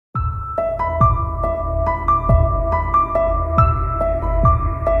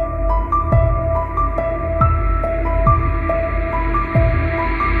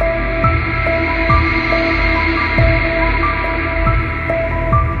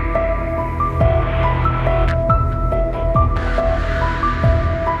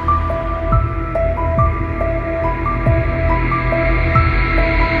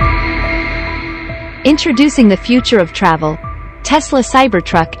Introducing the future of travel, Tesla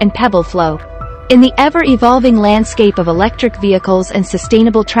Cybertruck and Pebble Flow. In the ever-evolving landscape of electric vehicles and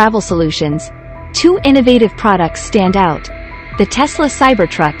sustainable travel solutions, two innovative products stand out: the Tesla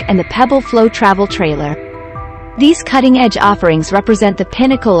Cybertruck and the Pebble Flow travel trailer. These cutting-edge offerings represent the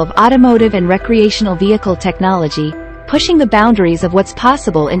pinnacle of automotive and recreational vehicle technology, pushing the boundaries of what's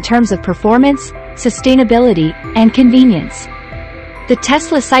possible in terms of performance, sustainability, and convenience. The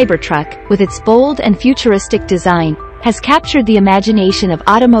Tesla Cybertruck, with its bold and futuristic design, has captured the imagination of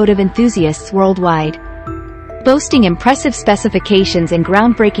automotive enthusiasts worldwide. Boasting impressive specifications and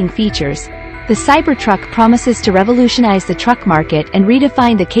groundbreaking features, the Cybertruck promises to revolutionize the truck market and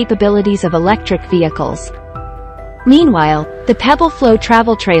redefine the capabilities of electric vehicles. Meanwhile, the Pebble Flow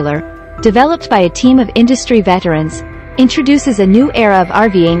travel trailer, developed by a team of industry veterans, introduces a new era of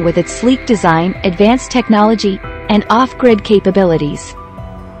RVing with its sleek design, advanced technology, and off-grid capabilities.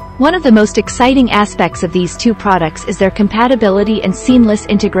 One of the most exciting aspects of these two products is their compatibility and seamless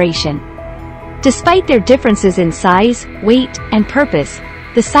integration. Despite their differences in size, weight, and purpose,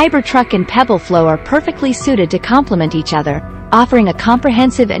 the Cybertruck and Pebble Flow are perfectly suited to complement each other, offering a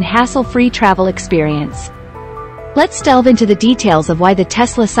comprehensive and hassle-free travel experience. Let's delve into the details of why the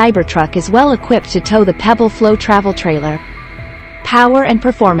Tesla Cybertruck is well equipped to tow the Pebble Flow travel trailer. Power and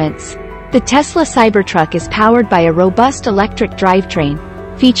performance. The Tesla Cybertruck is powered by a robust electric drivetrain,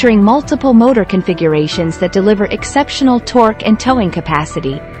 featuring multiple motor configurations that deliver exceptional torque and towing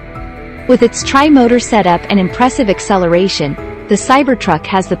capacity. With its tri-motor setup and impressive acceleration, the Cybertruck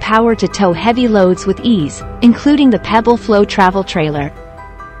has the power to tow heavy loads with ease, including the Pebble Flow travel trailer.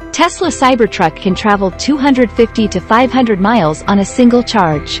 Tesla Cybertruck can travel 250 to 500 miles on a single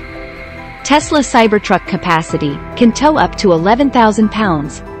charge. Tesla Cybertruck capacity can tow up to 11,000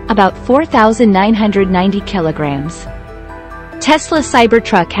 pounds, about 4,990 kilograms. Tesla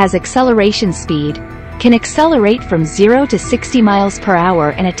Cybertruck has acceleration speed, can accelerate from 0 to 60 miles per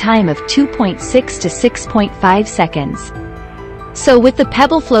hour in a time of 2.6 to 6.5 seconds. So with the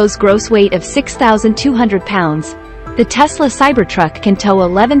Pebble Flow's gross weight of 6,200 pounds, the Tesla Cybertruck can tow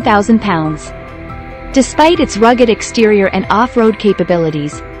 11,000 pounds. Despite its rugged exterior and off-road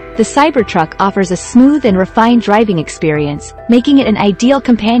capabilities, the Cybertruck offers a smooth and refined driving experience, making it an ideal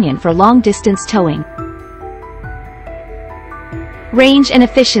companion for long-distance towing. Range and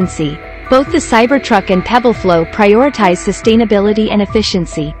efficiency. Both the Cybertruck and Pebble Flow prioritize sustainability and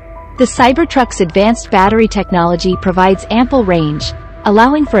efficiency. The Cybertruck's advanced battery technology provides ample range,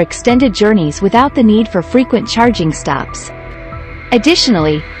 allowing for extended journeys without the need for frequent charging stops.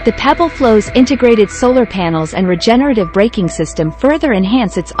 Additionally, the Pebble Flow's integrated solar panels and regenerative braking system further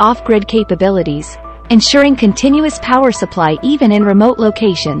enhance its off-grid capabilities, ensuring continuous power supply even in remote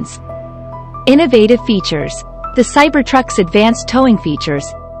locations. Innovative features. The Cybertruck's advanced towing features,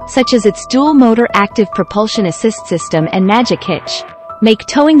 such as its dual-motor active propulsion assist system and magic hitch, make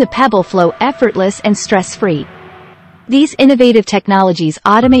towing the Pebble Flow effortless and stress-free. These innovative technologies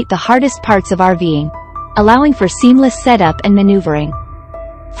automate the hardest parts of RVing, allowing for seamless setup and maneuvering.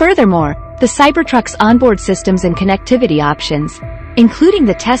 Furthermore, the Cybertruck's onboard systems and connectivity options, including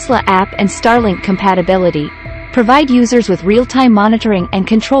the Tesla app and Starlink compatibility, provide users with real-time monitoring and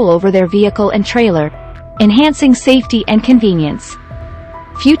control over their vehicle and trailer, enhancing safety and convenience.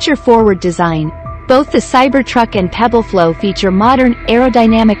 Future-forward design. Both the Cybertruck and Pebble Flow feature modern,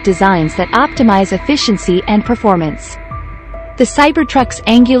 aerodynamic designs that optimize efficiency and performance. The Cybertruck's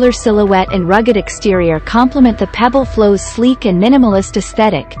angular silhouette and rugged exterior complement the Pebble Flow's sleek and minimalist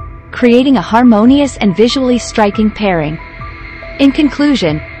aesthetic, creating a harmonious and visually striking pairing. In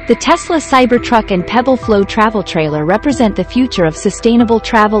conclusion, the Tesla Cybertruck and Pebble Flow travel trailer represent the future of sustainable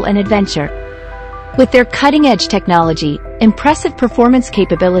travel and adventure. With their cutting-edge technology, impressive performance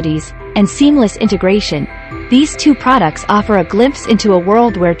capabilities, and seamless integration, these two products offer a glimpse into a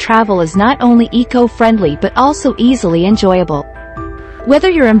world where travel is not only eco-friendly but also easily enjoyable. Whether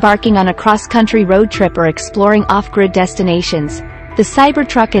you're embarking on a cross-country road trip or exploring off-grid destinations, the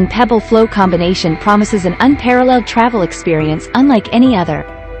Cybertruck and Pebble Flow combination promises an unparalleled travel experience unlike any other.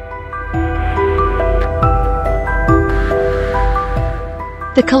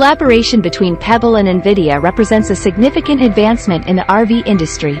 The collaboration between Pebble and NVIDIA represents a significant advancement in the RV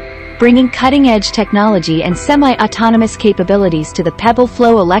industry, bringing cutting-edge technology and semi-autonomous capabilities to the Pebble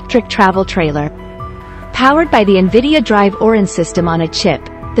Flow electric travel trailer. Powered by the NVIDIA Drive Orin system on a chip,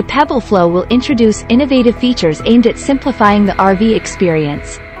 the Pebble Flow will introduce innovative features aimed at simplifying the RV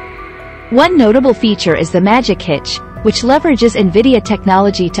experience. One notable feature is the Magic Hitch, which leverages NVIDIA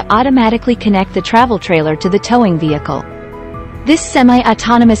technology to automatically connect the travel trailer to the towing vehicle. This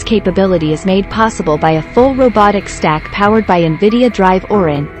semi-autonomous capability is made possible by a full robotic stack powered by NVIDIA Drive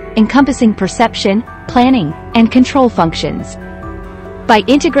Orin, encompassing perception, planning, and control functions. By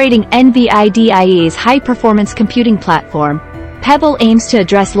integrating NVIDIA's high-performance computing platform, Pebble aims to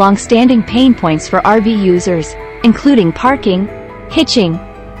address long-standing pain points for RV users, including parking, hitching,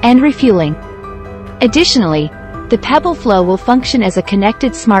 and refueling. Additionally, the Pebble Flow will function as a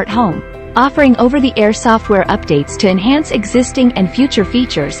connected smart home, offering over-the-air software updates to enhance existing and future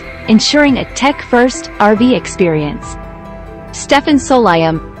features, ensuring a tech-first RV experience. Stefan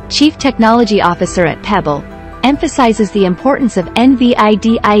Solayem, Chief Technology Officer at Pebble, emphasizes the importance of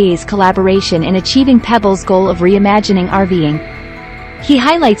NVIDIA's collaboration in achieving Pebble's goal of reimagining RVing. He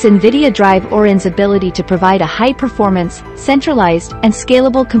highlights NVIDIA Drive Orin's ability to provide a high-performance, centralized, and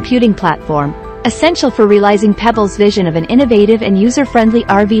scalable computing platform, essential for realizing Pebble's vision of an innovative and user-friendly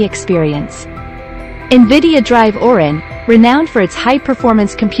RV experience. NVIDIA Drive Orin, renowned for its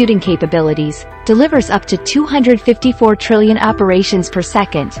high-performance computing capabilities, delivers up to 254 trillion operations per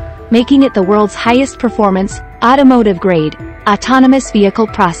second, making it the world's highest-performance, automotive-grade, autonomous vehicle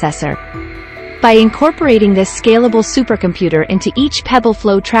processor. By incorporating this scalable supercomputer into each Pebble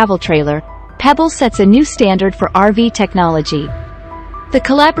Flow travel trailer, Pebble sets a new standard for RV technology. The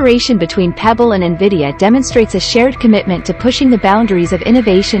collaboration between Pebble and NVIDIA demonstrates a shared commitment to pushing the boundaries of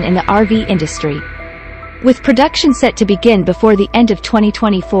innovation in the RV industry. With production set to begin before the end of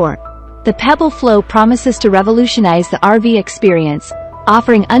 2024, the Pebble Flow promises to revolutionize the RV experience,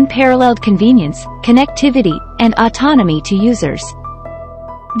 offering unparalleled convenience, connectivity, and autonomy to users.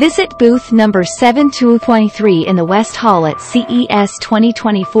 Visit booth number 723 in the West Hall at CES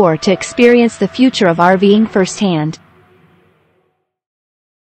 2024 to experience the future of RVing firsthand.